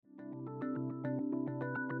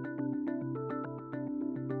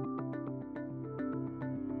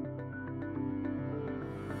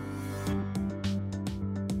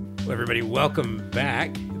Hello, everybody. Welcome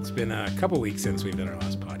back. It's been a couple weeks since we've done our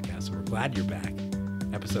last podcast, so we're glad you're back.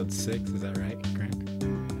 Episode 6, is that right, Grant?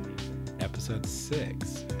 Episode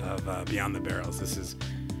 6 of Beyond the Barrels. This has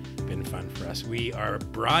been fun for us. We are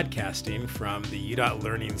broadcasting from the UDOT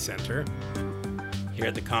Learning Center here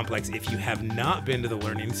at the complex. If you have not been to the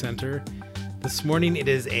Learning Center, this morning it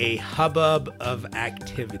is a hubbub of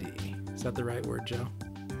activity. Is that the right word, Joe?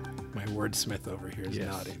 My wordsmith over here is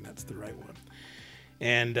nodding. That's the right one.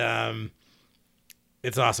 And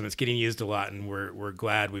it's awesome. It's getting used a lot, and we're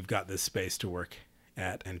glad we've got this space to work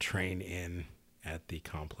at and train in at the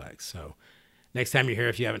complex. So next time you're here,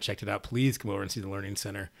 if you haven't checked it out, please come over and see the Learning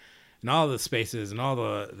Center and all the spaces and all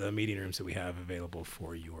the meeting rooms that we have available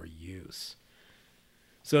for your use.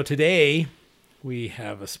 So today we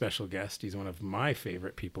have a special guest. He's one of my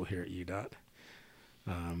favorite people here at UDOT.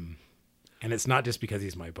 And it's not just because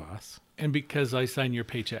he's my boss. And because I sign your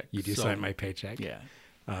paycheck. You do sign my paycheck? Yeah.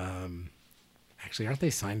 Actually, aren't they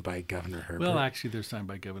signed by Governor Herbert? Well, actually, they're signed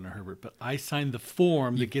by Governor Herbert, but I signed the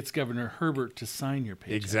form that gets Governor Herbert to sign your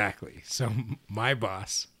paycheck. Exactly. So my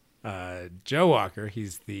boss, Joe Walker,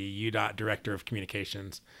 he's the UDOT Director of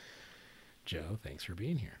Communications. Joe, thanks for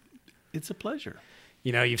being here. It's a pleasure.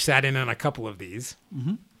 You know, you've sat in on a couple of these.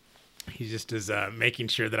 Mm-hmm. He just is making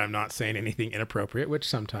sure that I'm not saying anything inappropriate, which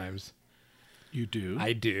sometimes you do.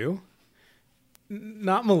 I do.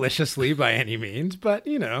 Not maliciously by any means, but,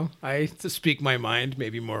 you know, I speak my mind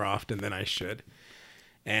maybe more often than I should.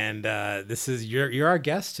 And this is you're our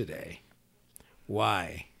guest today.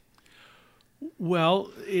 Why?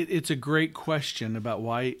 Well, it's a great question about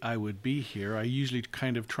why I would be here. I usually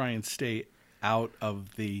kind of try and stay out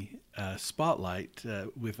of the spotlight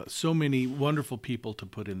with so many wonderful people to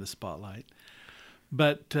put in the spotlight.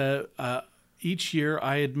 But each year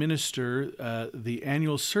I administer the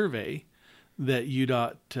annual survey that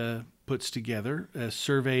UDOT puts together, a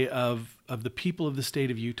survey of the people of the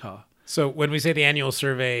state of Utah. So when we say the annual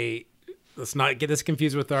survey, let's not get this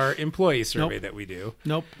confused with our employee survey that we do.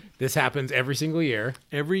 Nope. This happens every single year.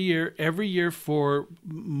 Every year for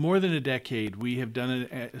more than a decade, we have done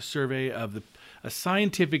a survey of a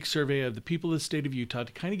scientific survey of the people of the state of Utah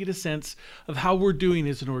to kind of get a sense of how we're doing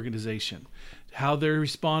as an organization, how they're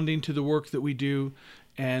responding to the work that we do,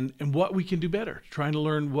 and what we can do better, trying to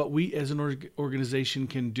learn what we as an organization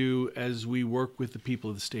can do as we work with the people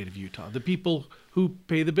of the state of Utah, the people who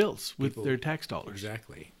pay the bills with their tax dollars.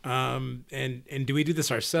 Exactly. And do we do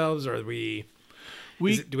this ourselves, or do we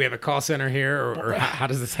have a call center here, or how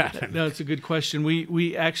does this happen? No, it's a good question.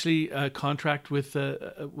 We actually contract with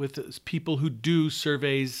people who do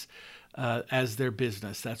surveys as their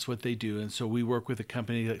business. That's what they do. And so we work with a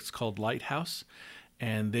company that's called Lighthouse,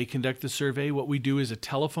 and they conduct the survey. What we do is a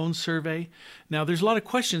telephone survey. Now, there's a lot of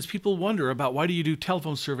questions. People wonder about why do you do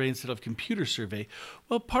telephone survey instead of computer survey?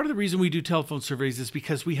 Well, part of the reason we do telephone surveys is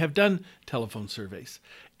because we have done telephone surveys,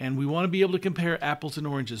 and we want to be able to compare apples and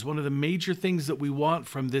oranges. One of the major things that we want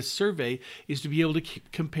from this survey is to be able to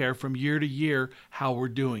compare from year to year how we're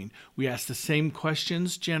doing. We ask the same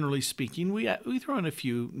questions, generally speaking. We throw in a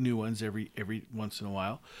few new ones every once in a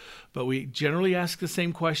while, but we generally ask the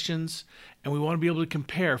same questions, and we want to be able to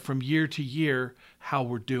compare from year to year how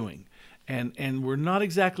we're doing. And we're not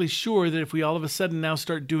exactly sure that if we all of a sudden now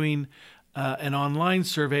start doing an online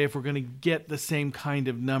survey, if we're going to get the same kind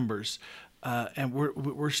of numbers. And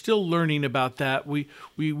we're still learning about that. We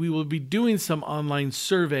will be doing some online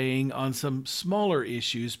surveying on some smaller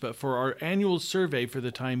issues, but for our annual survey for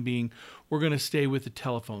the time being, we're going to stay with the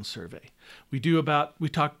telephone survey. We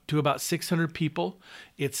talk to about 600 people.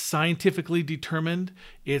 It's scientifically determined.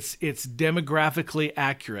 It's demographically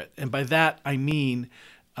accurate, and by that I mean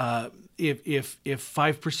if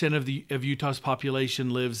 5% of Utah's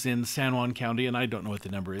population lives in San Juan County, and I don't know what the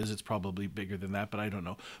number is, it's probably bigger than that, but I don't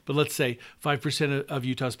know. But let's say 5% of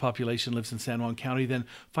Utah's population lives in San Juan County, then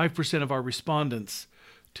 5% of our respondents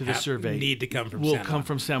to the survey need to come from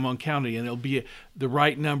from San Juan County, and it'll be the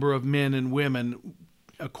right number of men and women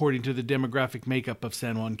according to the demographic makeup of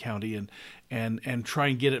San Juan County, and try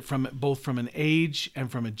and get it from both from an age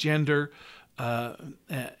and from a gender.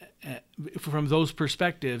 From those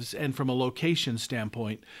perspectives and from a location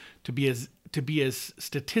standpoint, to be as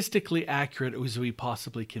statistically accurate as we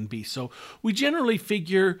possibly can be. So we generally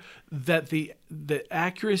figure that the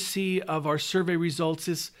accuracy of our survey results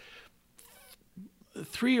is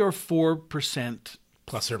 3 or 4%.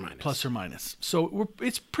 Plus or minus. So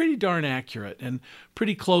it's pretty darn accurate and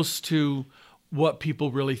pretty close to what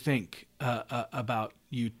people really think about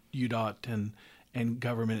UDOT and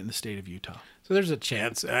government in the state of Utah. So there's a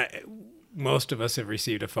chance. Most of us have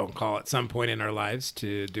received a phone call at some point in our lives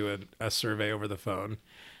to do a survey over the phone.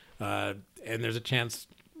 And there's a chance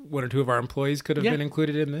one or two of our employees could have been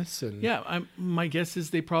included in this. And Yeah, my guess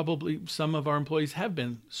is some of our employees have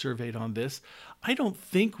been surveyed on this. I don't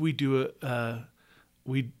think we do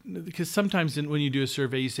because sometimes when you do a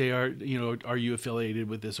survey, you say, are you affiliated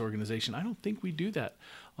with this organization? I don't think we do that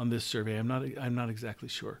on this survey. I'm not exactly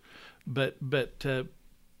sure, but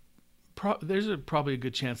there's probably a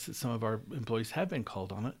good chance that some of our employees have been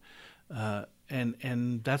called on it.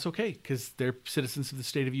 And that's okay because they're citizens of the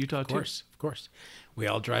state of Utah too. Of course. We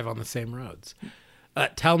all drive on the same roads.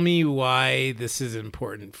 Tell me why this is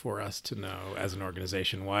important for us to know as an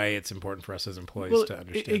organization, why it's important for us as employees to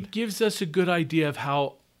understand. It gives us a good idea of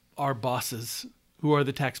how our bosses, who are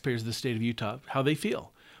the taxpayers of the state of Utah, how they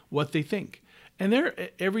feel, what they think. And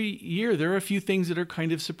every year, there are a few things that are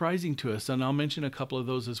kind of surprising to us. And I'll mention a couple of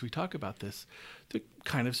those as we talk about this that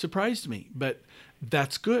kind of surprised me. But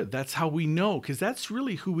that's good. That's how we know, because that's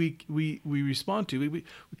really who we respond to.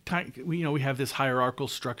 We have this hierarchical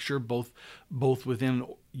structure, both within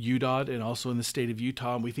UDOT and also in the state of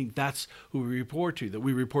Utah. And we think that's who we report to, that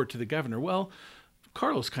we report to the governor. Well,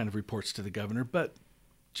 Carlos kind of reports to the governor. But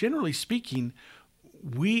generally speaking,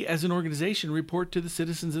 we as an organization report to the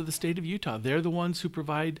citizens of the state of Utah. They're the ones who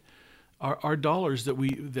provide our dollars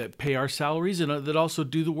that pay our salaries and that also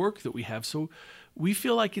do the work that we have. So we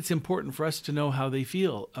feel like it's important for us to know how they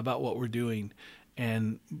feel about what we're doing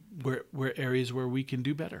and where areas where we can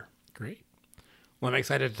do better. Great. Well, I'm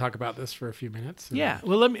excited to talk about this for a few minutes. Yeah.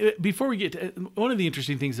 Well, before we get to one of the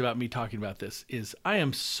interesting things about me talking about this is I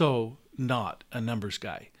am so not a numbers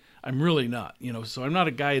guy. I'm really not, so I'm not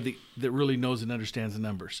a guy that really knows and understands the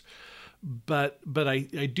numbers. But I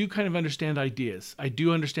do kind of understand ideas. I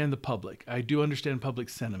do understand the public. I do understand public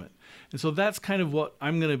sentiment. And so that's kind of what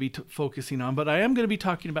I'm going to be focusing on. But I am going to be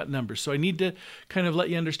talking about numbers. So I need to kind of let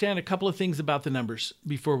you understand a couple of things about the numbers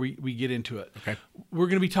before we get into it. Okay. We're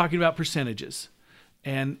going to be talking about percentages.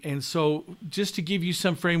 And so just to give you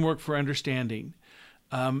some framework for understanding,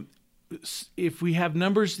 if we have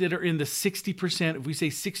numbers that are in the 60%, if we say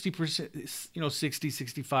 60%, 60,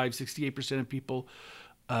 65, 68% of people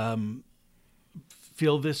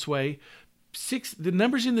feel this way, the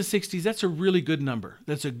numbers in the 60s, that's a really good number.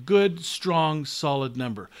 That's a good, strong, solid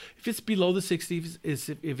number. If it's below the 60s,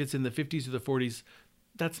 if it's in the 50s or the 40s,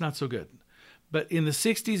 that's not so good. But in the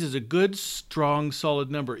 60s is a good, strong,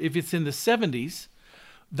 solid number. If it's in the 70s,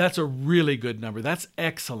 that's a really good number. That's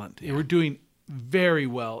excellent. Yeah. We're doing very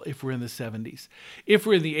well if we're in the 70s. If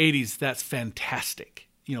we're in the 80s, that's fantastic.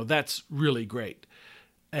 That's really great.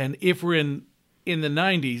 And if we're in the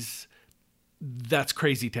 90s, that's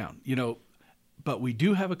crazy town. But we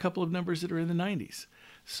do have a couple of numbers that are in the 90s.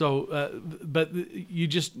 So, but you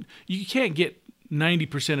can't get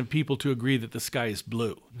 90% of people to agree that the sky is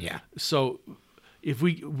blue. Yeah. So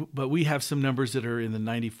but we have some numbers that are in the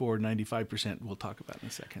 94, 95% we'll talk about in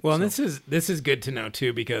a second. Well, and this is good to know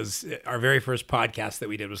too, because our very first podcast that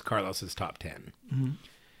we did was Carlos's top 10. Mm-hmm.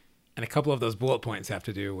 And a couple of those bullet points have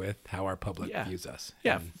to do with how our public views us.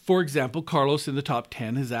 Yeah. For example, Carlos in the top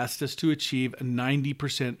 10 has asked us to achieve a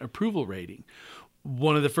 90% approval rating.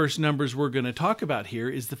 One of the first numbers we're going to talk about here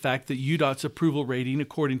is the fact that UDOT's approval rating,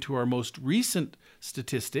 according to our most recent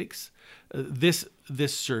statistics, this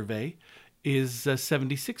survey, is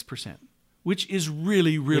 76%, which is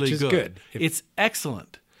really, really good. It's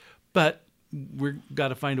excellent, but we've got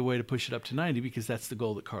to find a way to push it up to 90 because that's the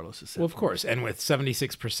goal that Carlos has set. Well, of course, and with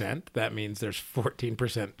 76%, that means there's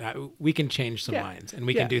 14%. We can change some minds, and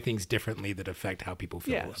we can do things differently that affect how people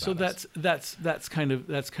feel about us. So that's kind of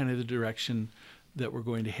the direction that we're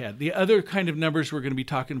going to head. The other kind of numbers we're going to be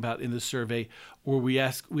talking about in the survey, where we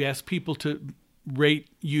ask people to rate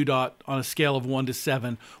UDOT on a scale of 1 to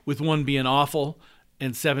 7, with 1 being awful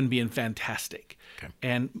and 7 being fantastic. Okay.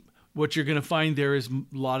 And what you're going to find there is a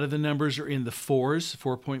lot of the numbers are in the 4s,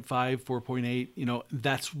 4.5, 4.8.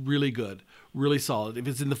 That's really good, really solid. If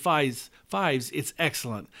it's in the 5s, it's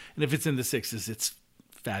excellent. And if it's in the 6s, it's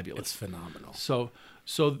fabulous. It's phenomenal. So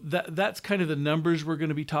that's kind of the numbers we're going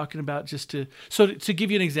to be talking about. So to give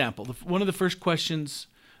you an example, one of the first questions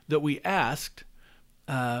that we asked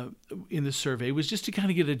in the survey was just to kind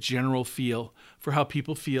of get a general feel for how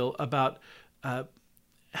people feel about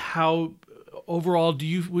how overall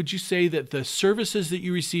would you say that the services that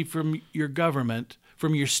you receive from your government,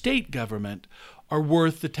 from your state government, are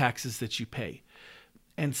worth the taxes that you pay?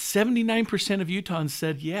 And 79% of Utahns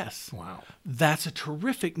said yes. Wow. That's a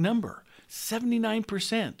terrific number.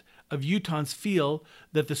 79% of Utahns feel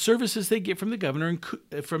that the services they get from the governor,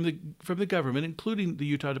 from the government, including the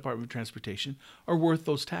Utah Department of Transportation, are worth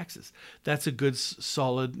those taxes. That's a good,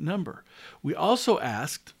 solid number. We also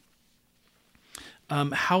asked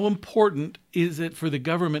how important is it for the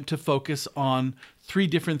government to focus on three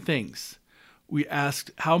different things? We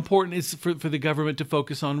asked, how important is it for the government to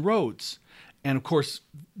focus on roads? And of course,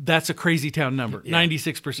 that's a crazy town number,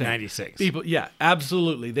 96%. 96. People, yeah,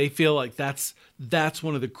 absolutely. They feel like that's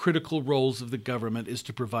one of the critical roles of the government is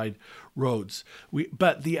to provide roads.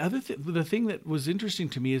 But the thing that was interesting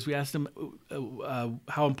to me is we asked them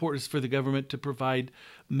how important it is for the government to provide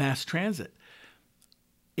mass transit.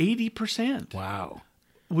 80%. Wow.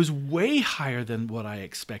 Was way higher than what I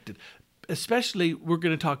expected. Especially, we're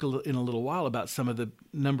going to talk in a little while about some of the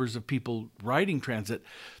numbers of people riding transit.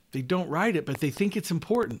 They don't ride it, but they think it's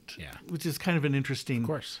important, which is kind of an interesting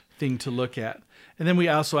thing to look at. And then we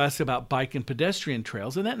also asked about bike and pedestrian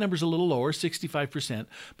trails, and that number's a little lower, 65%,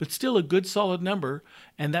 but still a good solid number,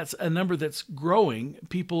 and that's a number that's growing.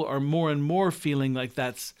 People are more and more feeling like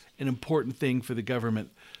that's an important thing for the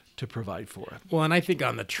government to provide for it. Well, and I think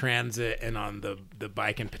on the transit and on the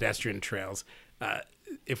bike and pedestrian trails,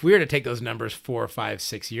 if we were to take those numbers 4, 5,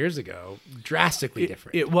 6 years ago, drastically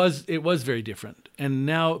different. It was very different. And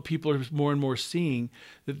now people are more and more seeing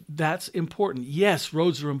that that's important. Yes,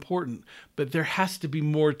 roads are important, but there has to be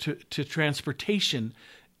more to transportation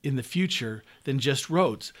in the future than just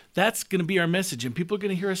roads. That's going to be our message, and people are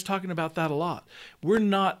going to hear us talking about that a lot. We're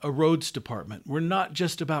not a roads department. We're not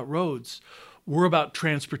just about roads. We're about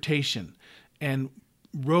transportation. And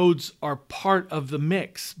roads are part of the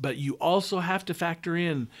mix, but you also have to factor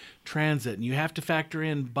in transit, and you have to factor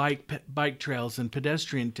in bike trails and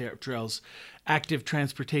pedestrian trails, active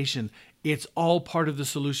transportation. It's all part of the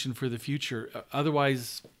solution for the future.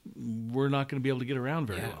 Otherwise, we're not going to be able to get around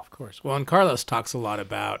very well. Of course. Well, and Carlos talks a lot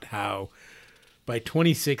about how by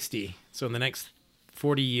 2060, so in the next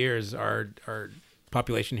 40 years, our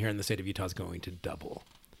population here in the state of Utah is going to double.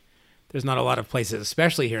 There's not a lot of places,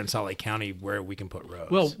 especially here in Salt Lake County, where we can put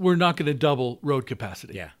roads. Well, we're not going to double road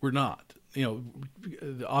capacity. Yeah. We're not. The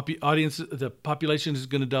population is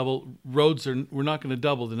going to double. We're not going to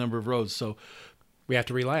double the number of roads. So we have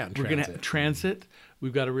to rely on transit. We're going to have transit.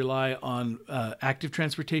 We've got to rely on active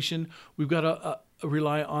transportation. We've got to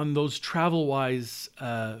rely on those travel-wise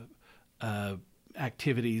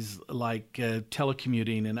activities like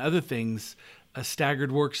telecommuting and other things.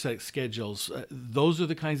 Staggered work schedules. Those are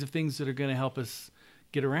the kinds of things that are going to help us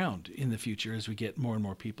get around in the future as we get more and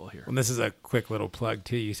more people here. Well, this is a quick little plug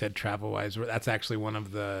too. You said travel-wise. That's actually one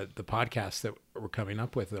of the podcasts that we're coming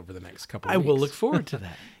up with over the next couple of weeks. I will look forward to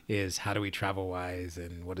that. Is how do we travel-wise,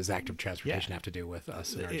 and what does active transportation have to do with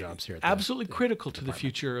us and our jobs here? Absolutely critical to the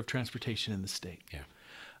future of transportation in the state. Yeah.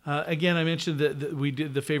 Again, I mentioned that we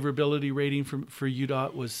did the favorability rating for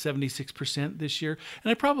UDOT was 76% this year, and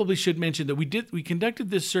I probably should mention that we conducted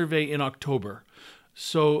this survey in October,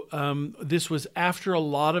 so this was after a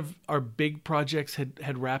lot of our big projects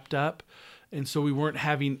had wrapped up, and so we weren't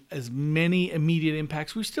having as many immediate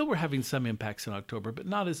impacts. We still were having some impacts in October, but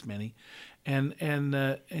not as many, and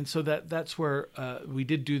so that's where we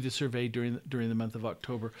did do the survey during the month of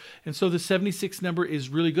October. And so the 76 number is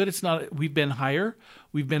really good. It's not. We've been higher.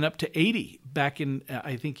 We've been up to 80 back in.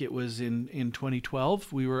 I think it was in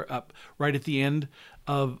 2012. We were up right at the end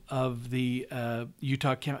of the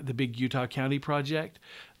the big Utah County project.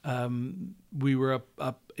 We were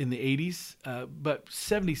up in the 80s, but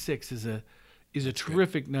 76 is a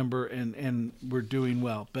terrific number, and we're doing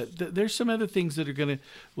well. But there's some other things that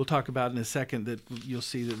we'll talk about in a second, that you'll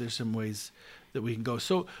see that there's some ways that we can go.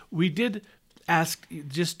 So we did ask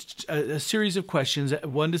just a series of questions,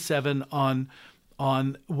 1 to 7, on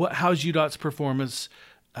how's UDOT's performance,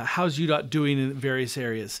 how's UDOT doing in various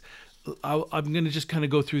areas. I'm going to just kind of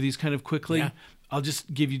go through these kind of quickly. Yeah. I'll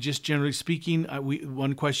just give you just generally speaking.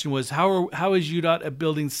 One question was, how is UDOT at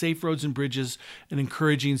building safe roads and bridges and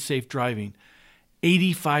encouraging safe driving?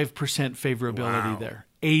 85% favorability there.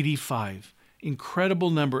 85.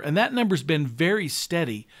 Incredible number. And that number's been very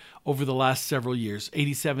steady over the last several years.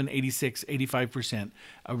 87, 86, 85%.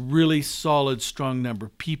 A really solid, strong number.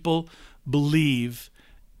 People believe,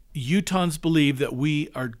 Utahns believe, that we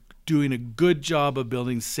are doing a good job of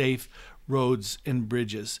building safe roads and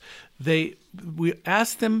bridges. We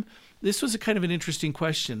asked them, this was a kind of an interesting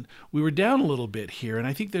question. We were down a little bit here, and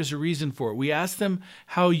I think there's a reason for it. We asked them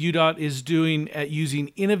how UDOT is doing at using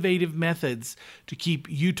innovative methods to keep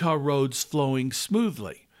Utah roads flowing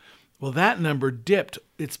smoothly. Well, that number dipped.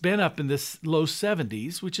 It's been up in the low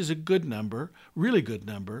 70s, which is a good number, really good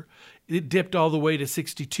number. It dipped all the way to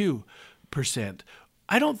 62%.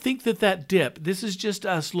 I don't think that dip, this is just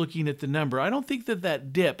us looking at the number, I don't think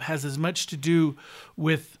that dip has as much to do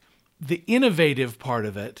with the innovative part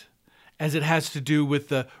of it as it has to do with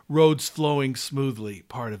the roads flowing smoothly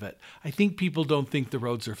part of it. I think people don't think the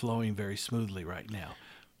roads are flowing very smoothly right now.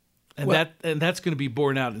 And that's going to be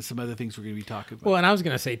borne out in some other things we're going to be talking about. Well, and I was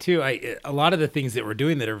going to say too, a lot of the things that we're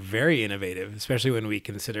doing that are very innovative, especially when we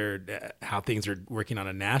consider how things are working on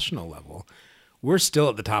a national level, we're still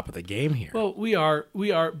at the top of the game here. Well, we are,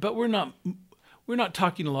 but we're not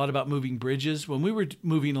talking a lot about moving bridges. When we were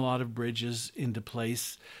moving a lot of bridges into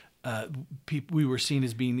place, we were seen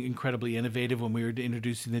as being incredibly innovative when we were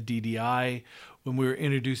introducing the DDI, when we were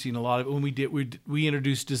introducing we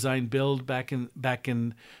introduced design build back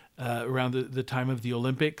in around the time of the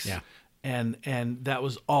Olympics. Yeah. And that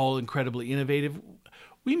was all incredibly innovative.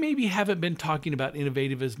 We maybe haven't been talking about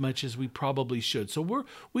innovative as much as we probably should. So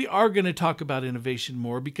we are going to talk about innovation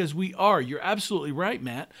more because we are. You're absolutely right,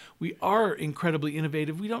 Matt. We are incredibly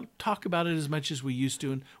innovative. We don't talk about it as much as we used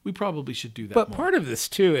to, and we probably should do that But more. part of this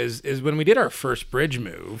too is when we did our first bridge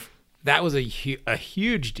move, that was a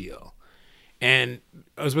huge deal. And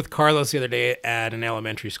I was with Carlos the other day at an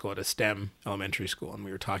elementary school, at a STEM elementary school, and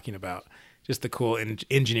we were talking about just the cool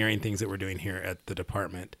engineering things that we're doing here at the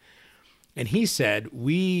department. And he said,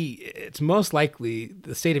 it's most likely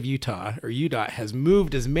the state of Utah, or UDOT, has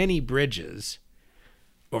moved as many bridges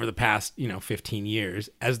over the past, 15 years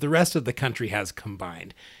as the rest of the country has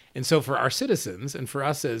combined. And so for our citizens and for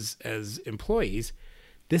us as employees,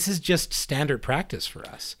 this is just standard practice for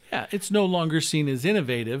us. Yeah, it's no longer seen as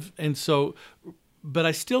innovative. And so, but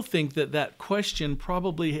I still think that question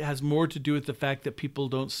probably has more to do with the fact that people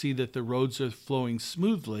don't see that the roads are flowing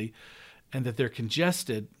smoothly and that they're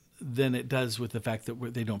congested than it does with the fact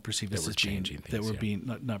that they don't perceive That we're changing things, that we're yeah.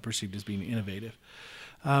 being not perceived as being innovative.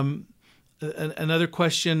 Another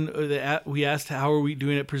question that we asked: how are we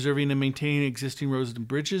doing at preserving and maintaining existing roads and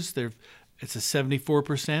bridges? It's a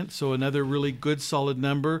 74%, so another really good, solid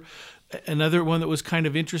number. Another one that was kind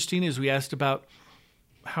of interesting is we asked about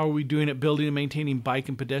how are we doing at building and maintaining bike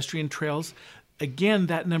and pedestrian trails. Again,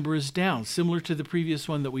 that number is down, similar to the previous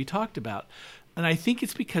one that we talked about. And I think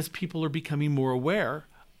it's because people are becoming more aware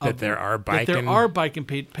That there are bike and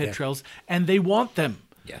ped trails, and they want them.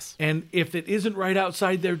 Yes. And if it isn't right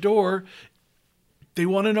outside their door, they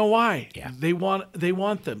want to know why. Yeah. They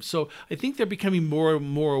want them. So I think they're becoming more and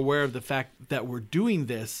more aware of the fact that we're doing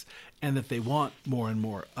this and that they want more and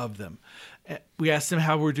more of them. We asked them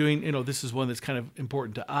how we're doing. This is one that's kind of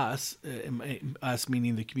important to us, us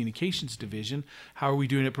meaning the communications division. How are we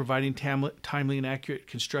doing at providing timely and accurate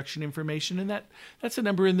construction information? And that's a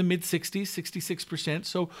number in the mid-60s, 66%.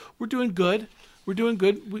 So we're doing good. We're doing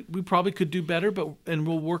good. We probably could do better, and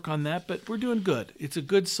we'll work on that. But we're doing good. It's a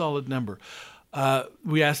good, solid number.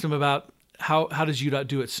 We asked them about how does UDOT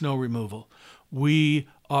do at snow removal. We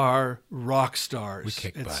are rock stars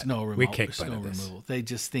at snow removal. We kick butt at this. Removal. They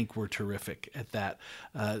just think we're terrific at that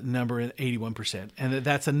number, at 81%. And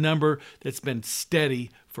that's a number that's been steady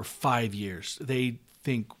for 5 years. They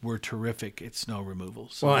think we're terrific at snow removal.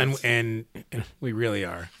 So well, and we really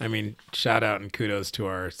are. I mean, shout out and kudos to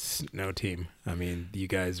our snow team. I mean, you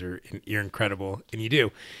guys you're incredible, and you do.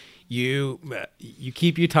 You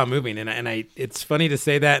keep Utah moving, and I. It's funny to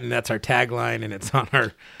say that, and that's our tagline, and it's on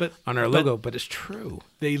our logo, but it's true.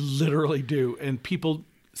 They literally do, and people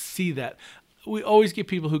see that. We always get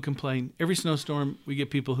people who complain. Every snowstorm, we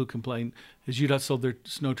get people who complain. Has UDOT sold their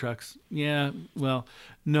snow trucks? Yeah, well,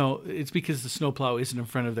 no, it's because the snowplow isn't in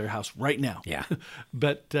front of their house right now. Yeah,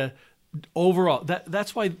 but overall,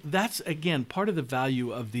 that's why that's again part of the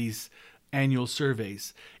value of these annual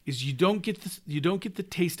surveys is you don't get the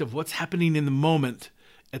taste of what's happening in the moment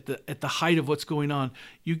at the height of what's going on.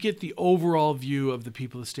 You get the overall view of the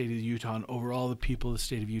people of the state of Utah, and overall the people of the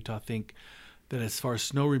state of Utah think that as far as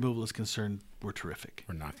snow removal is concerned, we're terrific.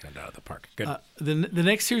 We're knocking it out of the park. Good. The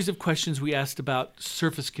next series of questions we asked about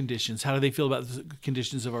surface conditions. How do they feel about the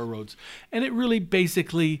conditions of our roads? And it really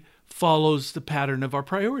basically follows the pattern of our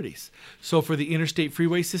priorities. So for the interstate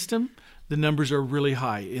freeway system, the numbers are really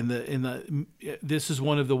high. This is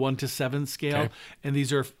one of the 1 to 7 scale, okay. And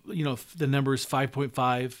these are the number is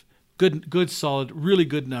 5.5. Good, solid, really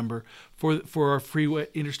good number for our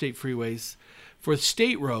interstate freeways. For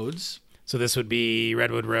state roads. So this would be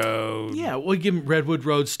Redwood Road. Yeah, we'll give them Redwood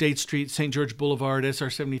Road, State Street, St. George Boulevard, SR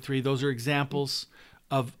 73. Those are examples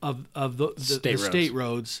of the state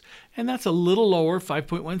roads, and that's a little lower,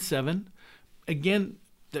 5.17. Again,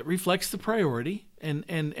 that reflects the priority,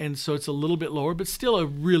 and so it's a little bit lower, but still a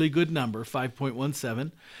really good number, 5.17.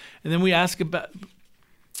 And then we ask about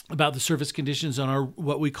the surface conditions on our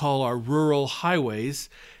what we call our rural highways,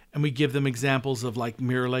 and we give them examples of like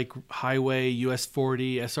Mirror Lake Highway, US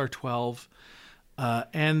 40, SR 12.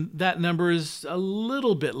 And that number is a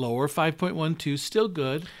little bit lower, 5.12, still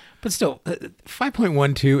good. But still,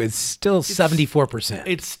 5.12 is still 74%.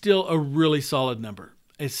 It's still a really solid number.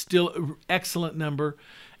 It's still an excellent number.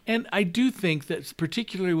 And I do think that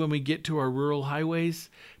particularly when we get to our rural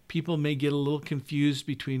highways, people may get a little confused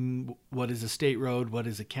between what is a state road, what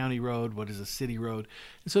is a county road, what is a city road.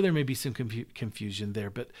 And so there may be some confusion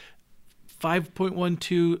there. But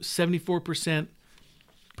 5.12, 74%,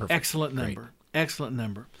 Perfect. Excellent number. Great. Excellent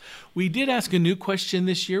number. We did ask a new question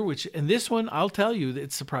this year, and this one, I'll tell you,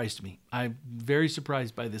 it surprised me. I'm very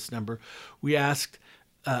surprised by this number. We asked,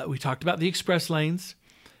 we talked about the express lanes,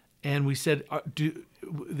 and we said,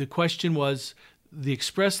 the question was, the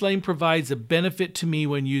express lane provides a benefit to me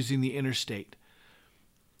when using the interstate.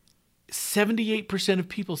 78% of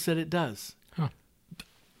people said it does. Huh.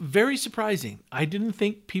 Very surprising. I didn't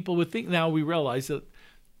think people would think. Now we realize that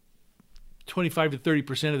 25 to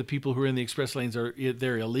 30% of the people who are in the express lanes they're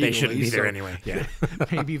illegal. They shouldn't be there anyway. Yeah.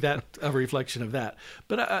 Maybe that's a reflection of that.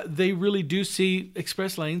 But they really do see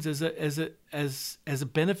express lanes as a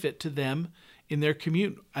benefit to them in their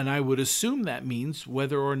commute. And I would assume that means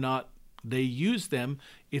whether or not they use them,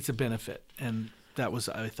 it's a benefit. And that was,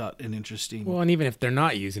 I thought, an interesting. Well, and even if they're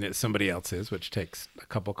not using it, somebody else is, which takes a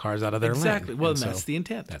couple cars out of their lane. Exactly. Well, and that's the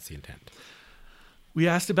intent. That's the intent. We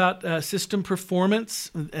asked about system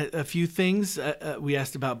performance, a few things. We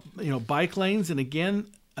asked about bike lanes, and again,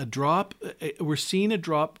 a drop. We're seeing a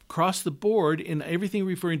drop across the board in everything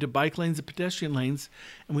referring to bike lanes and pedestrian lanes,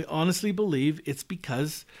 and we honestly believe it's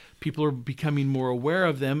because people are becoming more aware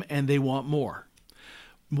of them and they want more.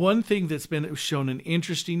 One thing that's been shown an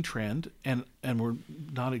interesting trend, and we're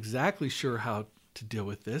not exactly sure how to deal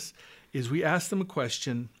with this, is we asked them a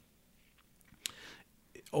question.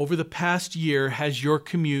 Over the past year, has your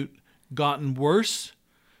commute gotten worse,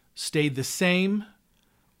 stayed the same,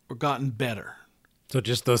 or gotten better? So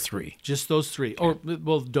just those three. Just those three. Okay. Or,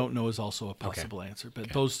 well, don't know is also a possible answer,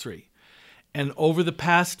 but those three. And over the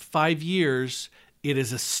past 5 years, it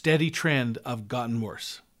is a steady trend of gotten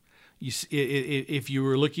worse. If you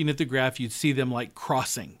were looking at the graph, you'd see them like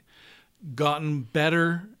crossing. Gotten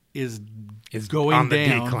better is going on the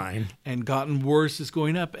down, decline, and gotten worse is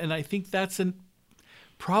going up. And I think that's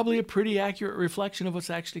probably a pretty accurate reflection of what's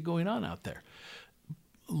actually going on out there.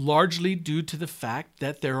 Largely due to the fact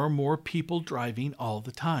that there are more people driving all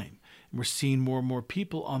the time. And we're seeing more and more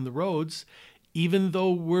people on the roads, even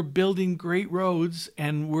though we're building great roads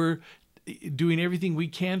and we're doing everything we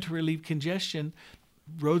can to relieve congestion.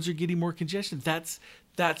 Roads are getting more congestion. That's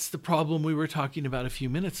the problem we were talking about a few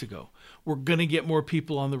minutes ago. We're going to get more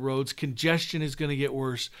people on the roads. Congestion is going to get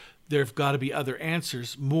worse. There've got to be other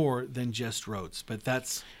answers more than just roads.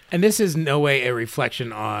 But and this is no way a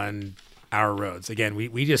reflection on our roads. Again,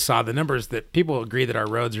 we just saw the numbers that people agree that our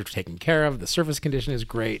roads are taken care of. The surface condition is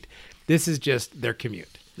great. This is just their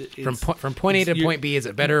commute. From point A to point B, is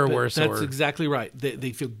it better or worse? That's exactly right.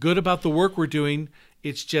 They feel good about the work we're doing.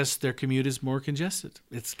 It's just their commute is more congested.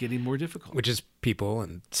 It's getting more difficult. Which is people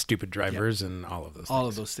and stupid drivers and all of those things. All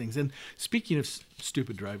of those things. And speaking of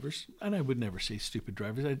stupid drivers, and I would never say stupid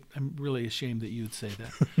drivers. I'm really ashamed that you would say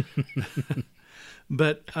that.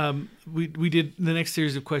 But we did, the next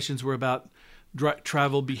series of questions were about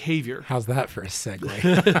travel behavior. How's that for a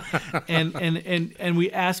segue? and we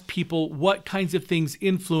asked people what kinds of things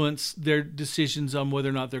influence their decisions on whether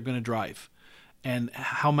or not they're going to drive and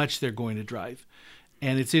how much they're going to drive.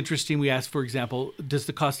 And it's interesting. We asked, for example, does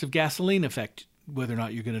the cost of gasoline affect whether or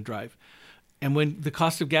not you're going to drive? And when the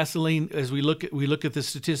cost of gasoline, as we look at the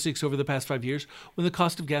statistics over the past 5 years, when the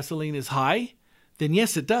cost of gasoline is high, then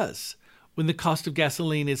yes, it does. When the cost of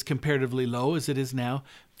gasoline is comparatively low, as it is now,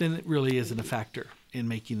 then it really isn't a factor in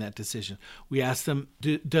making that decision. We asked them,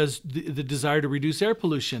 does the desire to reduce air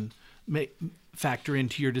pollution factor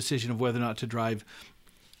into your decision of whether or not to drive?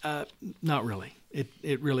 Not really.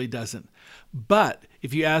 It really doesn't. But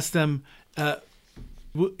if you ask them,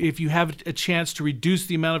 if you have a chance to reduce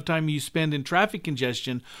the amount of time you spend in traffic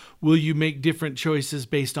congestion, will you make different choices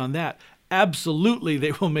based on that? Absolutely,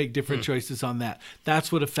 they will make different choices on that.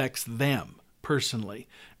 That's what affects them personally,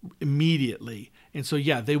 immediately. And so,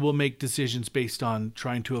 yeah, they will make decisions based on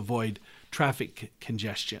trying to avoid traffic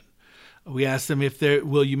congestion. We asked them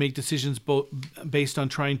will you make decisions based on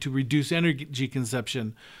trying to reduce energy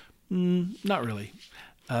consumption? Not really.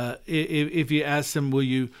 If you ask them, will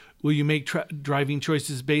you make driving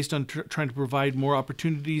choices based on trying to provide more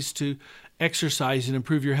opportunities to exercise and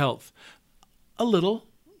improve your health? A little,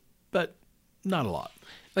 but not a lot.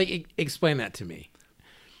 Like, explain that to me.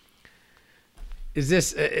 Is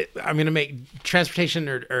this, I'm going to make transportation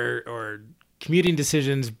or commuting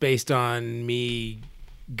decisions based on me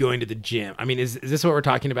going to the gym. I mean, is this what we're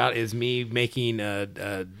talking about? Is me making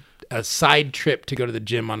a side trip to go to the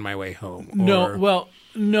gym on my way home? No,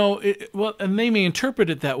 and they may interpret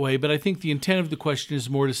it that way, but I think the intent of the question is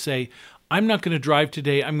more to say, I'm not going to drive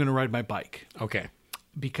today. I'm going to ride my bike. Okay.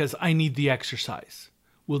 Because I need the exercise.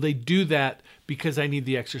 Will they do that because I need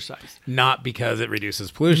the exercise? Not because it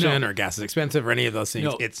reduces pollution or gas is expensive or any of those things.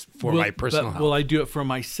 No. It's for my personal health. Will I do it for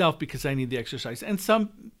myself because I need the exercise? And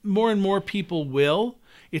more and more people will.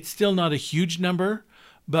 It's still not a huge number,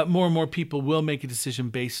 but more and more people will make a decision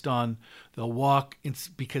based on they'll walk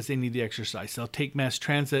because they need the exercise. They'll take mass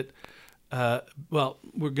transit. Well,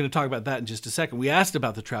 we're going to talk about that in just a second. We asked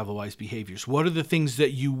about the travel-wise behaviors. What are the things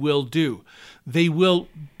that you will do? They will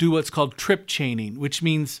do what's called trip chaining, which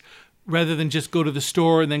means rather than just go to the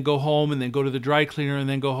store and then go home and then go to the dry cleaner and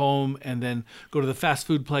then go home and then go to the fast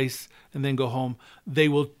food place and then go home, they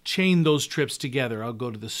will chain those trips together. I'll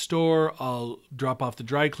go to the store, I'll drop off the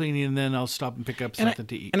dry cleaning, and then I'll stop and pick up something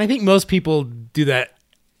to eat. And I think most people do that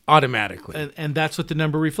automatically. And that's what the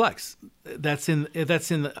number reflects. That's in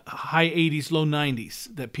the high 80s, low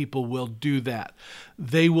 90s that people will do that.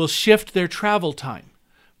 They will shift their travel time.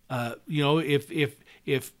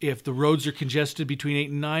 If the roads are congested between 8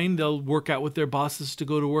 and 9, they'll work out with their bosses to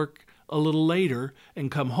go to work a little later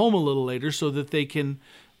and come home a little later so that they can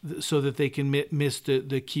miss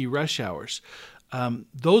the key rush hours.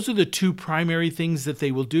 Those are the two primary things that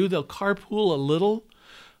they will do. They'll carpool a little.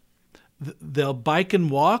 They'll bike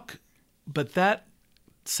and walk, but that,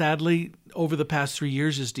 sadly, over the past 3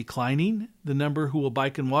 years is declining, the number who will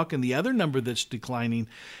bike and walk. And the other number that's declining,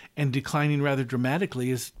 and declining rather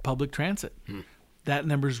dramatically, is public transit. That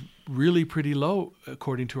number's really pretty low,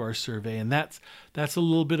 according to our survey. And that's a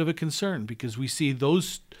little bit of a concern because we see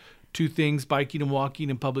those two things, biking and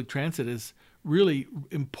walking and public transit, as really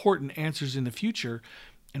important answers in the future.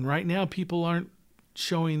 And right now, people aren't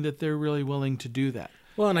showing that they're really willing to do that.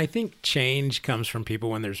 Well, and I think change comes from people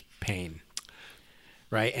when there's pain,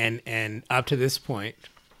 right? And up to this point,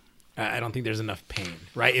 I don't think there's enough pain,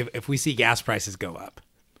 right? If we see gas prices go up.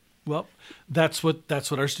 Well, that's what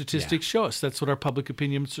our statistics show us. That's what our public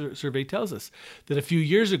opinion survey tells us. That a few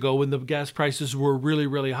years ago, when the gas prices were really,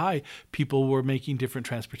 really high, people were making different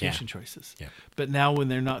transportation choices. Yeah. But now, when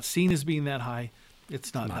they're not seen as being that high,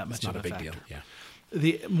 it's not that much of a big factor. Deal. Yeah.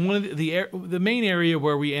 The main area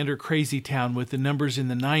where we enter crazy town with the numbers in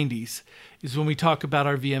the 90s is when we talk about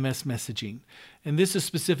our VMS messaging, and this is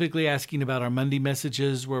specifically asking about our Monday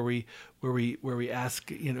messages, where we ask,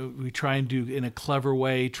 we try and do in a clever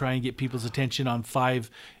way, try and get people's attention on 5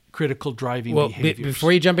 critical driving behaviors.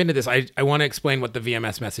 Before you jump into this, I want to explain what the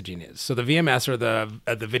VMS messaging is. So the VMS are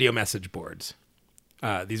the video message boards.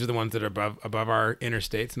 These are the ones that are above our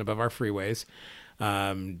interstates and above our freeways.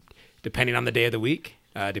 Depending on the day of the week,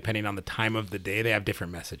 depending on the time of the day, they have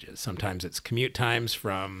different messages. Sometimes it's commute times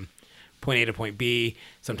from point A to point B.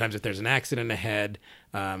 Sometimes if there's an accident ahead,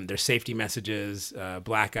 there's safety messages,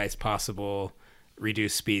 black ice possible,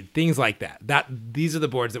 reduced speed, things like that. These are the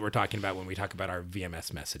boards that we're talking about when we talk about our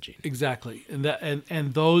VMS messaging. Exactly,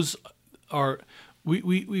 and those are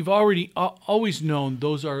we've already always known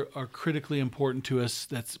those are critically important to us.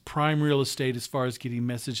 That's prime real estate as far as getting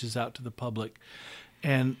messages out to the public.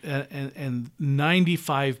 And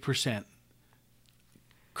 95%,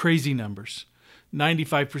 crazy numbers,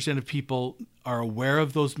 95% of people are aware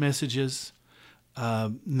of those messages.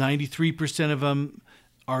 93% of them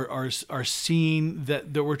are seeing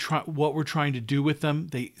that we're what we're trying to do with them.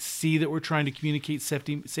 They see that we're trying to communicate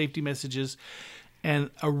safety messages, and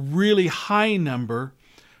a really high number,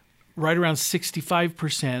 right around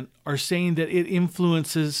 65%, are saying that it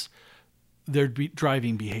influences their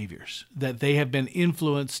driving behaviors, that they have been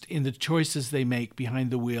influenced in the choices they make behind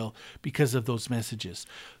the wheel because of those messages.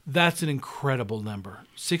 That's an incredible number.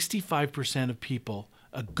 65% of people,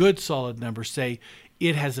 a good solid number, say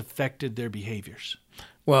it has affected their behaviors.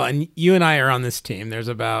 Well, and you and I are on this team. There's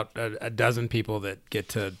about a dozen people that get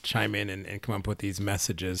to chime in and come up with these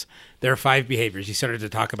messages. There are 5 behaviors. You started to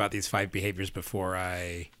talk about these 5 behaviors before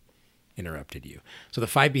I interrupted you. So the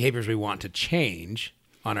 5 behaviors we want to change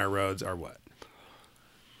on our roads are what?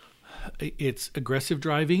 It's aggressive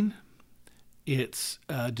driving, it's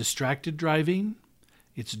distracted driving,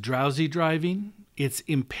 it's drowsy driving, it's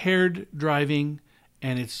impaired driving,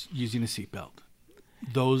 and it's using a seatbelt.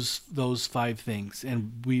 Those 5 things,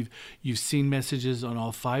 and you've seen messages on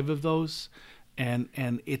all 5 of those, and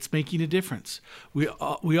it's making a difference.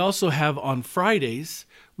 We also have on Fridays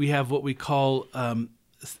we have what we call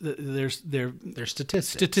there's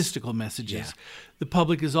statistical messages. Yeah. The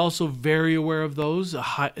public is also very aware of those.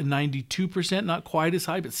 92%, not quite as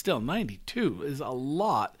high, but still 92 is a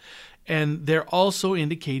lot. And they're also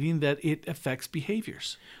indicating that it affects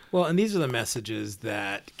behaviors. Well, and these are the messages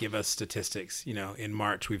that give us statistics. You know, in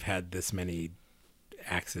March, we've had this many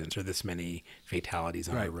accidents or this many fatalities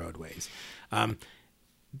on our roadways.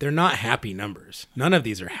 They're not happy numbers. None of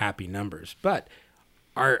these are happy numbers, but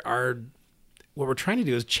our what we're trying to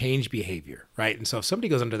do is change behavior, right? And so if somebody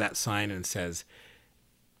goes under that sign and says,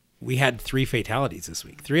 we had 3 fatalities this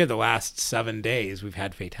week, 3 of the last 7 days we've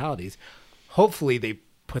had fatalities, hopefully they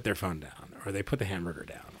put their phone down, or they put the hamburger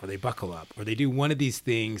down, or they buckle up, or they do one of these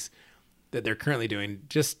things that they're currently doing,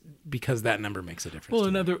 just because that number makes a difference.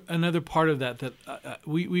 Well, another part of that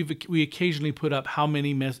we occasionally put up how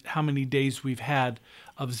many days we've had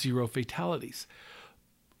of 0 fatalities.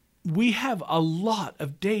 We have a lot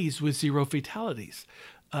of days with 0 fatalities.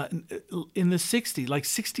 In the 60, like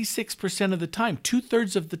 66% of the time,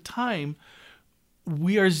 2/3 of the time,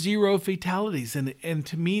 we are 0 fatalities, and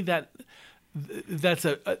to me that's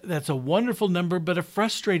a wonderful number, but a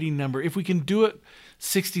frustrating number. If we can do it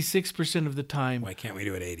 66% of the time, why can't we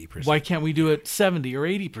do it 80%? Why can't we do it 70 or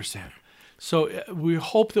 80%? So we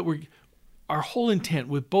hope that our whole intent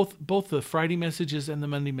with both the Friday messages and the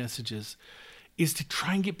Monday messages is to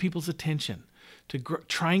try and get people's attention, to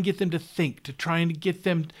try and get them to think, to try and get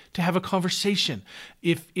them to have a conversation.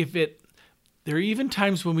 There are even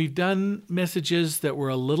times when we've done messages that were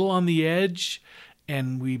a little on the edge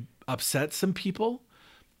and we upset some people.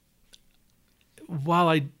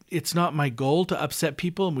 While it's not my goal to upset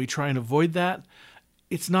people, and we try and avoid that,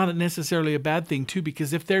 it's not necessarily a bad thing too,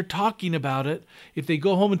 because if they're talking about it, if they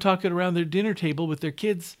go home and talk it around their dinner table with their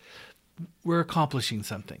kids, we're accomplishing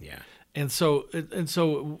something. Yeah. And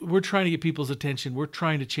so we're trying to get people's attention. We're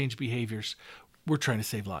trying to change behaviors. We're trying to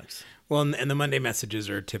save lives. Well, and the Monday messages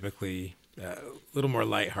are typically a little more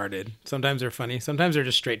lighthearted. Sometimes they're funny. Sometimes they're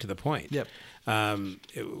just straight to the point. Yep.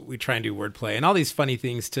 We try and do wordplay and all these funny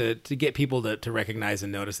things to get people to recognize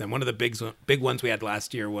and notice them. One of the big ones we had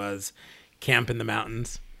last year was camp in the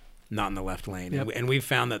mountains, not in the left lane. Yep. And we've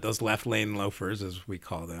found that those left lane loafers, as we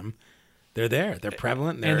call them, they're there. They're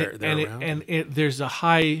prevalent. They're around. There's a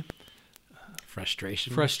high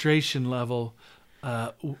frustration level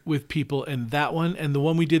with people in that one. And the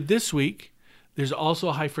one we did this week, there's also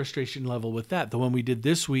a high frustration level with that. The one we did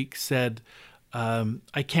this week said,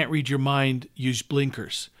 I can't read your mind, use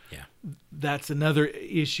blinkers. Yeah. That's another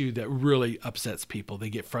issue that really upsets people. They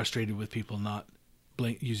get frustrated with people not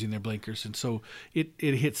using their blinkers, and so it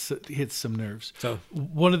hits some nerves. So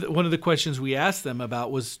one of the questions we asked them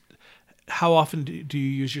about was, how often do you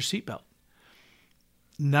use your seatbelt?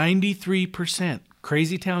 93%,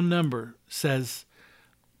 crazy town number, says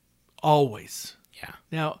always. Yeah.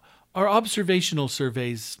 Now, our observational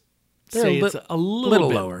surveys say it's a little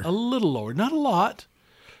lower. Not a lot,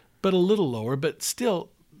 but a little lower. But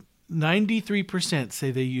still, 93%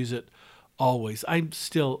 say they use it always. I'm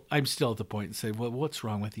still at the point and say, well, what's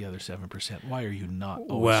wrong with the other 7%? Why are you not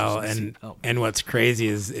always using the seatbelt? And what's crazy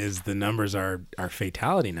is the numbers our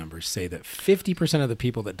fatality numbers say that 50% of the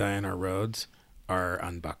people that die on our roads are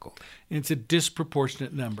unbuckled. And it's a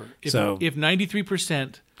disproportionate number. If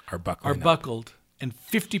 93% are buckled and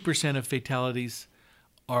 50% of fatalities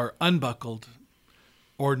are unbuckled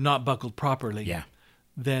or not buckled properly,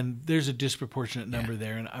 then there's a disproportionate number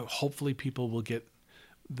there. And hopefully people will get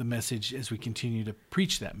the message as we continue to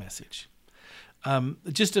preach that message.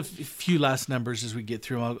 Just a few last numbers as we get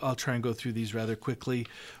through. I'll try and go through these rather quickly.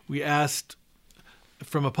 We asked,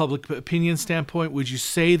 from a public opinion standpoint, would you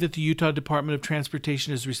say that the Utah Department of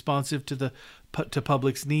Transportation is responsive to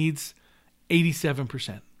public's needs?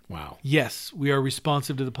 87%. Wow. Yes, we are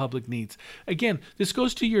responsive to the public needs. Again, this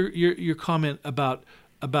goes to your comment about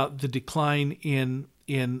the decline in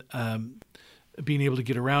being able to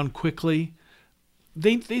get around quickly.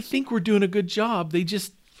 They think we're doing a good job. They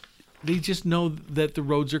just know that the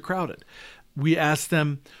roads are crowded. We asked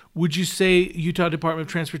them, would you say Utah Department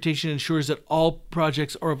of Transportation ensures that all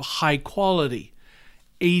projects are of high quality?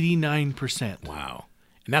 89%. Wow.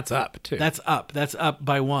 And that's up too. That's up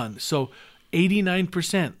by 1. So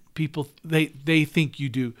 89% people, they think you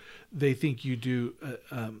do. They think you do.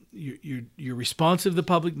 You're responsive to the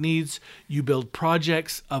public needs. You build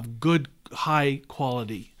projects of good, high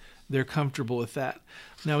quality. They're comfortable with that.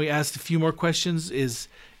 Now we asked a few more questions. Is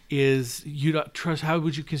UDOT trust? How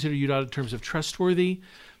would you consider UDOT in terms of trustworthy?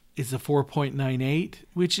 It's a 4.98,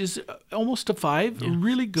 which is almost a 5. Yeah.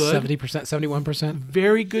 Really good. 70%, 71%.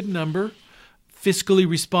 Very good number. Fiscally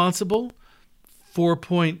responsible,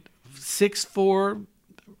 4.64,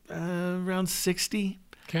 around 60.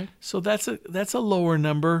 Okay. So that's a lower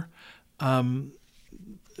number.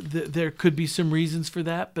 there could be some reasons for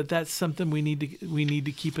that, but that's something we need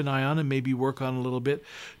to keep an eye on and maybe work on a little bit.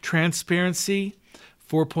 Transparency,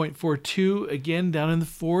 4.42, again down in the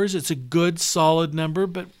 4s. It's a good solid number,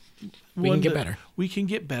 but we can get better. We can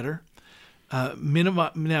get better.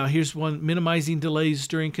 Now here's one: minimizing delays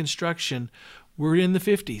during construction. We're in the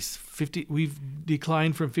 50s. We've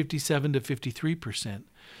declined from 57 to 53%.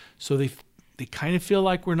 So they kind of feel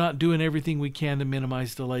like we're not doing everything we can to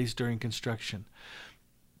minimize delays during construction.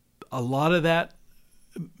 A lot of that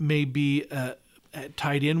may be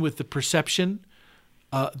tied in with the perception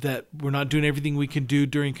that we're not doing everything we can do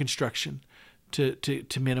during construction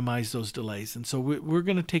to minimize those delays. And so we're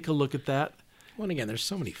going to take a look at that. Well, and again, there's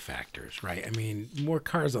so many factors, right? I mean, more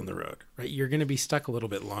cars on the road, right? You're going to be stuck a little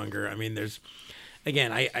bit longer. I mean,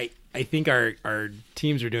 I think our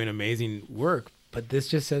teams are doing amazing work, but this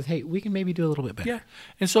just says, hey, we can maybe do a little bit better. Yeah.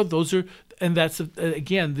 And so that's,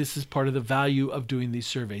 again, this is part of the value of doing these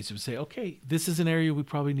surveys. We say, okay, this is an area we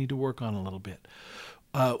probably need to work on a little bit.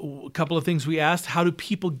 A couple of things we asked: how do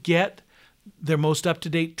people get their most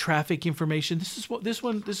up-to-date traffic information?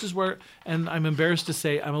 This is where, and I'm embarrassed to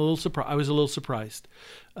say, I was a little surprised.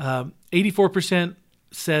 84%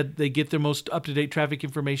 said they get their most up-to-date traffic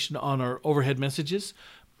information on our overhead messages.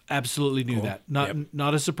 Absolutely knew that.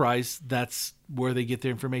 Not a surprise. That's where they get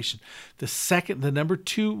their information. The number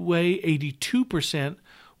 2 way, 82%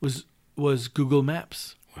 was Google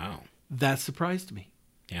Maps. Wow. That surprised me.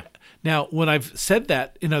 Yeah. Now, when I've said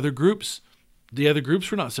that in other groups, the other groups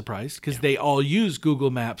were not surprised because they all use Google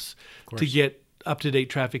Maps to get up-to-date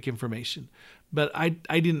traffic information. But I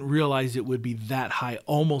didn't realize it would be that high,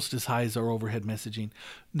 almost as high as our overhead messaging.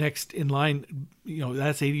 Next in line,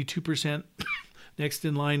 that's 82%. Next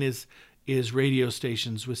in line is radio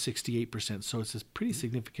stations with 68%. So it's a pretty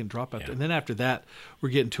significant drop out there. And then after that, we're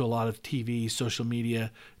getting to a lot of TV, social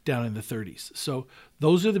media down in the 30s. So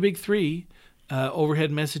those are the big three: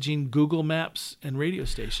 overhead messaging, Google Maps, and radio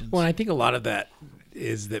stations. Well, I think a lot of that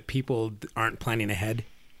is that people aren't planning ahead,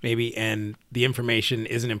 maybe, and the information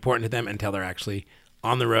isn't important to them until they're actually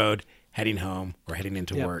on the road, heading home, or heading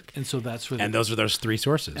into work. And so that's where those are those three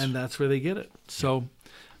sources. And that's where they get it. So,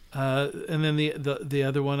 and then the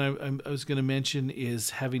other one I was going to mention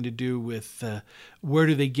is having to do with where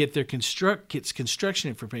do they get their construction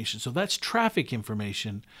information. So that's traffic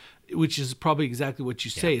information, which is probably exactly what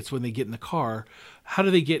you say. It's when they get in the car. How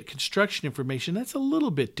do they get construction information? That's a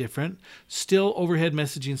little bit different. Still, overhead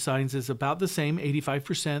messaging signs is about the same,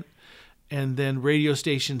 85%. And then radio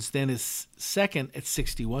stations then is second at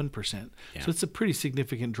 61%. Yeah. So it's a pretty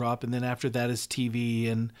significant drop. And then after that is TV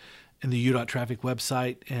and the UDOT traffic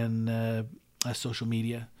website and social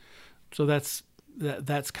media. So that's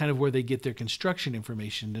kind of where they get their construction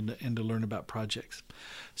information and to learn about projects.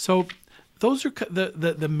 So those are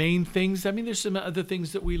the main things. I mean, there's some other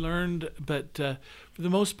things that we learned, but for the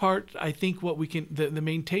most part, I think what we can the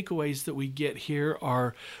main takeaways that we get here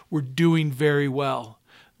are we're doing very well.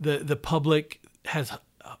 The public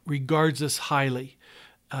regards us highly.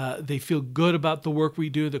 They feel good about the work we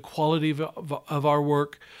do, the quality of our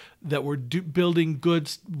work, that we're building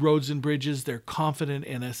good roads and bridges. They're confident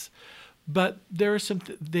in us, but there are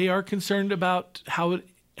they are concerned about how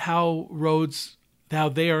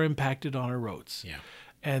they are impacted on our roads,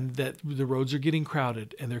 and that the roads are getting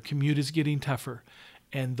crowded and their commute is getting tougher,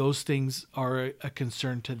 and those things are a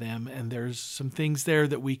concern to them. And there's some things there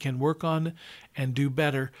that we can work on and do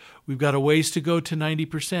better. We've got a ways to go to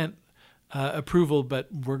 90%. Approval, but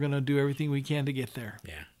we're going to do everything we can to get there.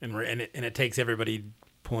 Yeah, and it takes everybody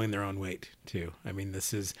pulling their own weight too. I mean,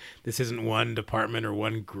 this isn't one department or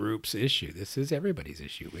one group's issue. This is everybody's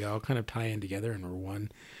issue. We all kind of tie in together, and we're one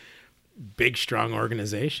big, strong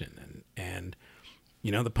organization. And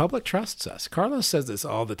the public trusts us. Carlos says this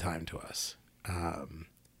all the time to us.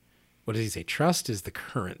 What does he say? Trust is the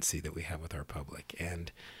currency that we have with our public, and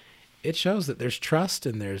it shows that there's trust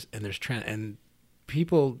and there's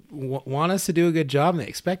people want us to do a good job, and they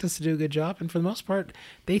expect us to do a good job. And for the most part,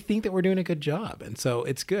 they think that we're doing a good job. And so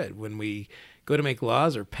it's good when we go to make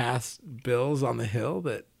laws or pass bills on the Hill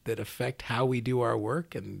that affect how we do our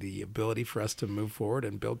work and the ability for us to move forward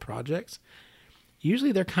and build projects.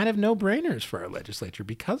 Usually they're kind of no-brainers for our legislature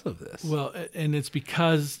because of this. Well, and it's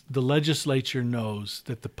because the legislature knows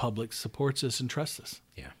that the public supports us and trusts us.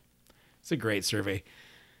 Yeah. It's a great survey.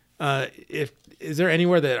 Is there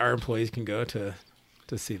anywhere that our employees can go to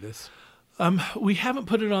see this? We haven't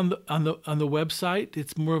put it on the website.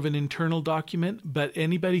 It's more of an internal document, but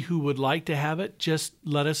anybody who would like to have it, just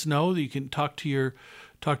let us know. You can talk to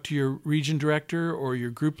talk to your region director or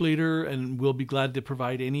your group leader, and we'll be glad to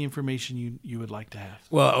provide any information you would like to have.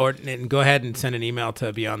 Well, and go ahead and send an email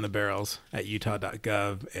to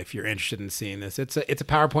beyondthebarrels@utah.gov if you're interested in seeing this. It's a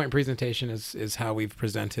PowerPoint presentation is how we've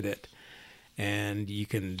presented it, and you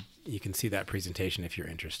can see that presentation if you're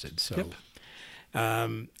interested. So. Yep.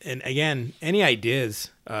 And again, any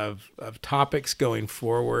ideas of topics going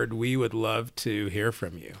forward, we would love to hear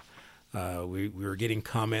from you. We're getting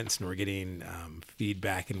comments and we're getting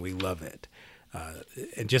feedback, and we love it.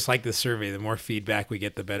 And just like the survey, the more feedback we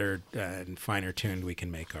get, the better and finer tuned we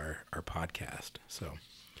can make our podcast. So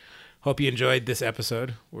hope you enjoyed this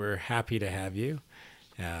episode. We're happy to have you.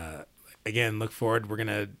 Again, look forward.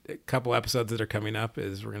 A couple episodes that are coming up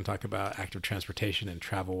is we're going to talk about active transportation and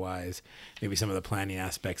travel-wise, maybe some of the planning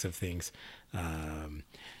aspects of things.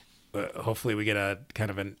 Hopefully we get a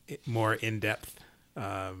kind of a more in-depth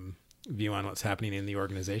view on what's happening in the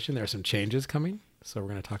organization. There are some changes coming, so we're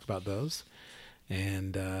going to talk about those.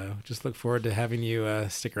 And just look forward to having you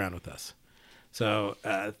stick around with us. So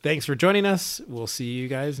thanks for joining us. We'll see you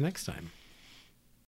guys next time.